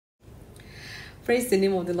Praise the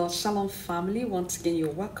name of the Lord. Shalom, family. Once again, you're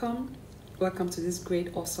welcome. Welcome to this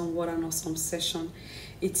great, awesome, what an awesome session.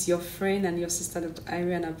 It's your friend and your sister, Dr.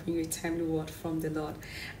 Irene, and I bring you a timely word from the Lord.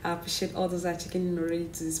 I appreciate all those that are checking in already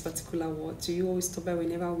to this particular word. Do you always stop by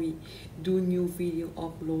whenever we do new video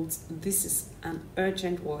uploads? This is an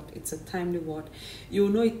urgent word. It's a timely word. You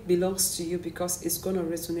know it belongs to you because it's going to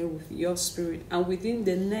resonate with your spirit. And within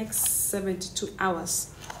the next 72 hours,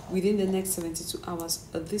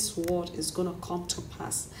 this word is going to come to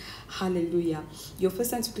pass. Hallelujah. Your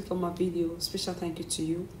first time to click on my video, special thank you to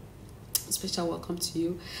you. Special welcome to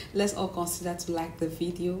you. Let's all consider to like the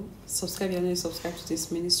video, subscribe if you're not subscribed to this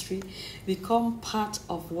ministry, become part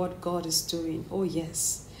of what God is doing. Oh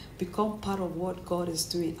yes, become part of what God is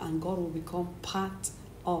doing, and God will become part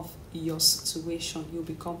of your situation. You'll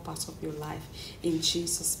become part of your life in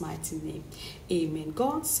Jesus' mighty name. Amen.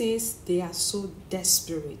 God says they are so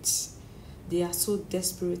desperate. They are so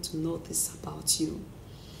desperate to know this about you.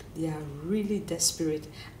 They are really desperate.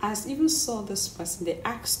 As even saw this person, they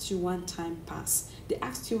asked you one time past. They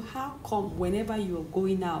asked you, how come whenever you're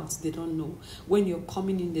going out, they don't know? When you're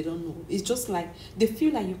coming in, they don't know. It's just like, they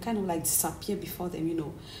feel like you kind of like disappear before them, you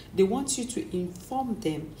know. They want you to inform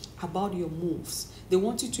them about your moves. They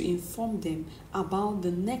want you to inform them about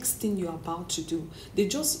the next thing you're about to do. They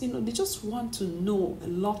just, they just want to know a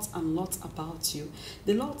lot and lots about you.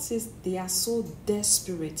 The Lord says they are so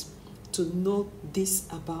desperate to know this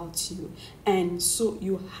about you, and so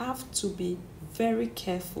you have to be very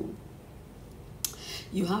careful.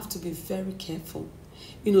 You have to be very careful.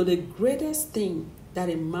 The greatest thing that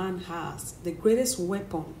a man has, the greatest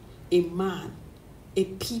weapon a man, a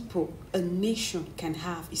people, a nation can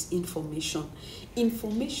have is information.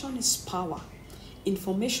 Information is power.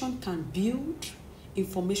 Information can build,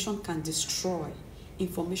 information can destroy,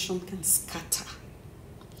 information can scatter.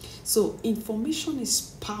 So information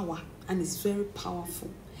is power, and it's very powerful.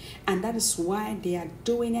 And that is why they are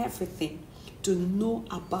doing everything to know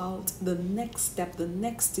about the next step, the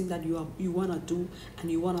next thing that you want to do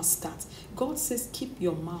and you want to start. God says, keep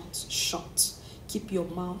your mouth shut. Keep your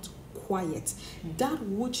mouth quiet. That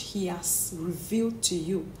which he has revealed to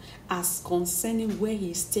you as concerning where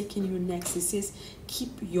he is taking you next, he says,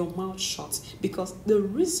 keep your mouth shut. Because the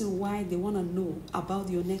reason why they want to know about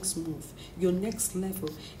your next move, your next level,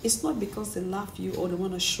 it's not because they love you or they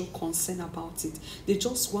want to show concern about it. They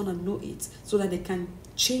just want to know it so that they can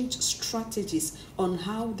change strategies on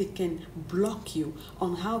how they can block you,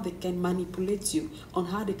 on how they can manipulate you, on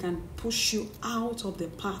how they can push you out of the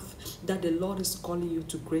path that the Lord is calling you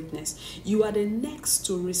to greatness. You are the next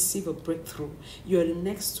to receive a breakthrough. You are the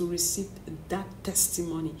next to receive that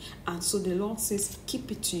testimony. And so the Lord says,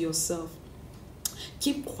 keep it to yourself.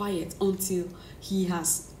 Keep quiet until he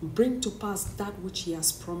has bring to pass that which he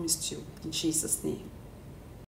has promised you in Jesus' name.